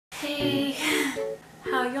Hey,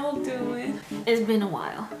 how y'all doing? It's been a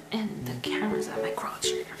while and the camera's at my crotch.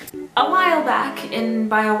 A while back, and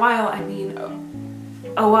by a while I mean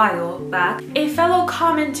a while back, a fellow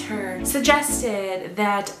commenter suggested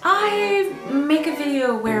that I make a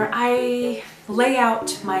video where I lay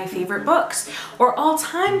out my favorite books or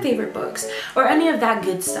all-time favorite books or any of that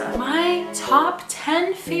good stuff. My top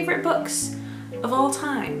 10 favorite books of all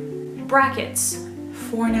time. Brackets.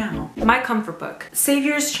 For now. My comfort book,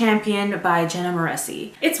 Savior's Champion by Jenna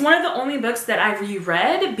Moreci. It's one of the only books that I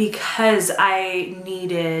reread because I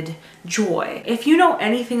needed joy. If you know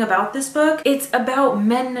anything about this book, it's about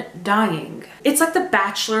men dying. It's like The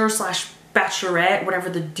Bachelor slash Bachelorette, whatever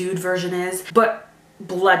the dude version is, but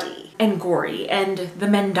bloody and gory, and the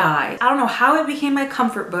men die. I don't know how it became my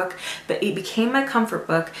comfort book, but it became my comfort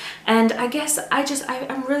book, and I guess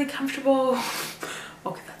I'm really comfortable.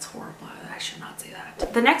 Okay, that's horrible. I should not say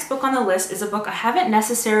that. The next book on the list is a book I haven't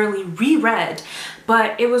necessarily reread,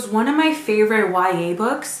 but it was one of my favorite YA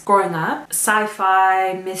books growing up.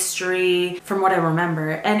 Sci-fi, mystery, from what I remember.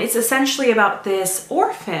 And it's essentially about this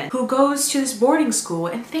orphan who goes to this boarding school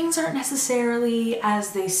and things aren't necessarily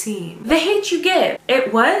as they seem. The Hate U Give.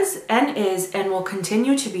 It was and is and will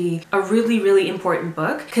continue to be a really, really important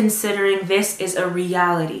book, considering this is a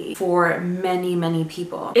reality for many, many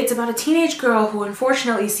people. It's about a teenage girl who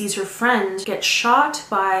unfortunately sees her friend get shot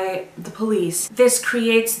by the police. This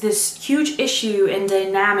creates this huge issue and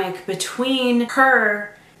dynamic between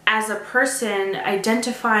her as a person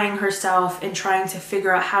identifying herself and trying to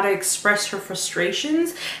figure out how to express her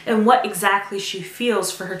frustrations and what exactly she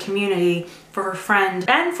feels for her community, for her friend,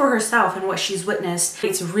 and for herself and what she's witnessed.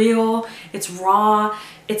 It's real, it's raw,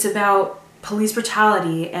 it's about police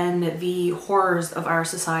brutality and the horrors of our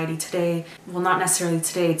society today. Well, not necessarily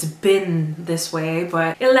today, it's been this way,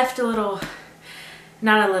 but it left a little,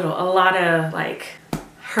 not a little, a lot of like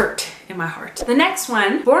hurt in my heart. The next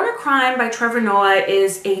one, Born a Crime by Trevor Noah,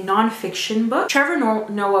 is a non-fiction book. Trevor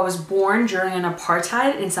Noah was born during an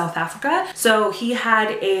apartheid in South Africa. So he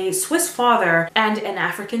had a Swiss father and an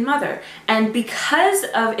African mother. And because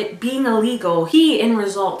of it being illegal, he, in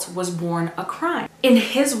result, was born a crime. In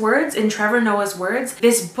his words, in Trevor Noah's words,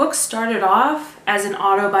 this book started off as an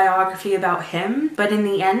autobiography about him, but in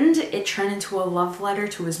the end, it turned into a love letter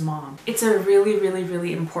to his mom. It's a really, really,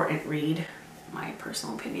 really important read. My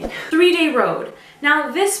personal opinion. 3-Day Road. Now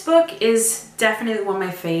this book is definitely one of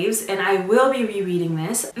my faves and I will be rereading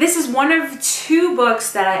this. This is one of 2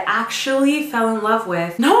 books that I actually fell in love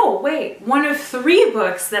with. No, wait, one of 3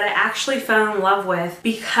 books that I actually fell in love with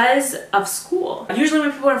because of school. Usually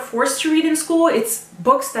when people are forced to read in school, it's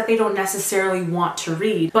books that they don't necessarily want to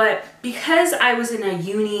read. But because I was in a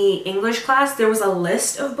uni English class, there was a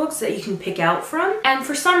list of books that you can pick out from. And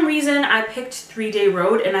for some reason, I picked 3-Day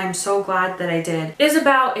Road and I'm so glad that I did. It is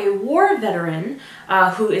about a war veteran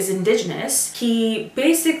who is indigenous. He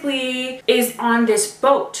basically is on this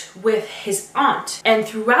boat with his aunt, and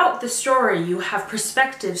throughout the story you have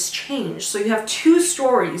perspectives change. So you have 2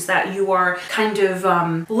 stories that you are kind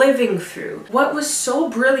of living through. What was so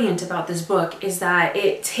brilliant about this book is that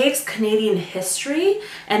it takes Canadian history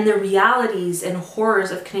and the realities and horrors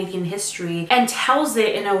of Canadian history and tells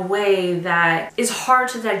it in a way that is hard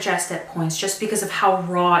to digest at points just because of how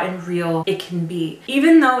raw and real it can be.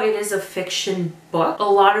 Even though it is a fiction book, a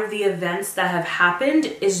lot of the events that have happened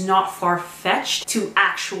is not far-fetched to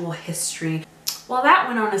actual history. Well, that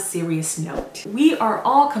went on a serious note. We are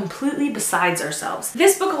all completely besides ourselves.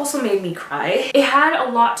 This book also made me cry. It had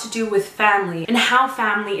a lot to do with family and how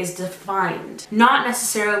family is defined, not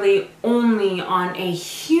necessarily only on a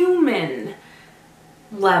human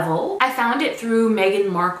level. I found it through Meghan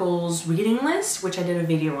Markle's reading list, which I did a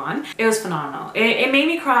video on. It was phenomenal. It made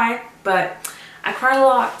me cry, but I cried a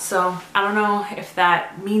lot, so I don't know if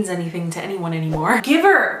that means anything to anyone anymore.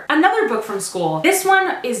 Giver, another book from school. This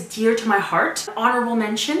one is dear to my heart. Honorable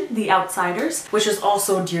mention, The Outsiders, which is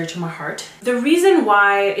also dear to my heart. The reason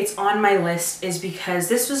why it's on my list is because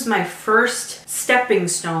this was my first stepping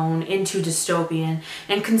stone into dystopian,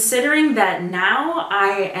 and considering that now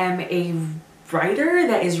I am a writer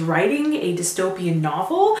that is writing a dystopian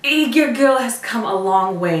novel, your girl has come a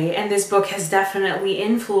long way, and this book has definitely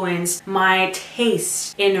influenced my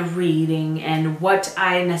taste in reading and what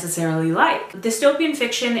I necessarily like. Dystopian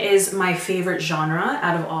fiction is my favorite genre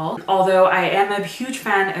out of all, although I am a huge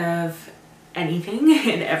fan of anything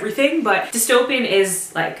and everything, but dystopian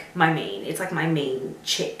is like my main. It's like my main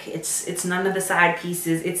chick. It's none of the side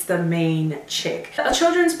pieces, it's the main chick. A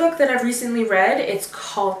children's book that I've recently read, it's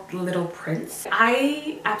called Little Prince.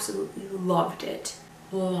 I absolutely loved it.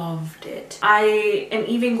 loved it. I am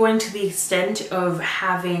even going to the extent of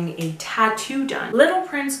having a tattoo done. Little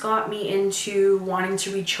Prince got me into wanting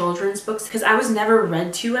to read children's books because I was never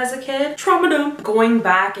read to as a kid. Trauma dump. Going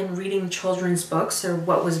back and reading children's books, or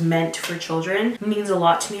what was meant for children, means a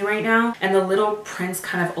lot to me right now, and the Little Prince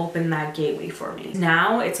kind of opened that gateway for me.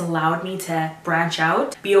 Now it's allowed me to branch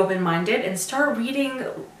out, be open-minded, and start reading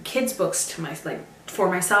kids books to for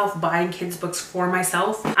myself, buying kids books for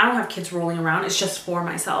myself. I don't have kids rolling around, it's just for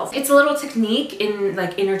myself. It's a little technique in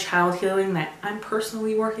like inner child healing that I'm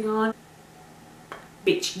personally working on.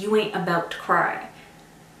 Bitch, you ain't about to cry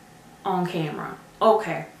on camera.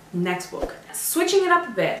 Okay, next book. Switching it up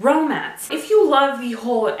a bit. Romance. If you love the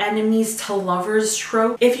whole enemies to lovers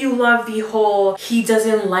trope, if you love the whole he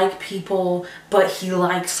doesn't like people but he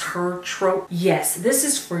likes her trope, yes, this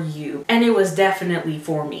is for you. And it was definitely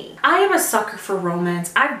for me. I am a sucker for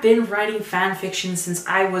romance. I've been writing fan fiction since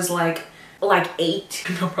I was like 8.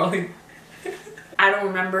 No, probably. I don't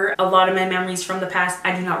remember a lot of my memories from the past.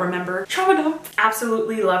 I do not remember. Trauma dump.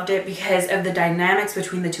 Absolutely loved it because of the dynamics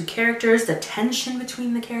between the two characters, the tension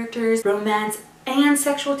between the characters, romance and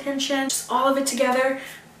sexual tension, just all of it together.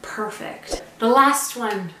 Perfect. The last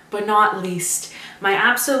one, but not least, my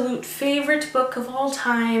absolute favorite book of all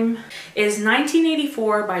time is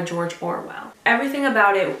 1984 by George Orwell. Everything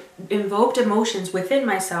about it invoked emotions within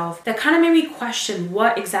myself that kind of made me question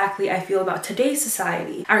what exactly I feel about today's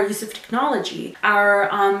society, our use of technology, our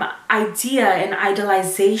idea and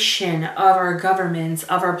idealization of our governments,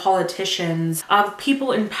 of our politicians, of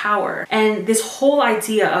people in power, and this whole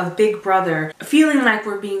idea of Big Brother, feeling like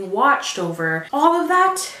we're being watched over. All of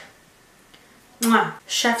that, mwah,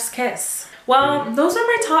 chef's kiss. Well, those are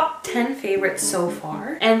my top 10 favorites so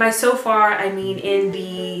far. And by so far, I mean in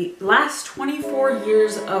the last 24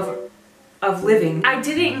 years of living. I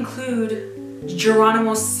didn't include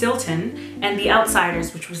Geronimo Stilton and The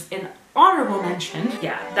Outsiders, which was an honorable mention.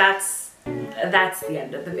 Yeah, that's the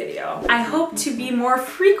end of the video. I hope to be more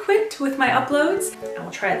frequent with my uploads. I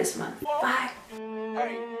will try this month. Bye.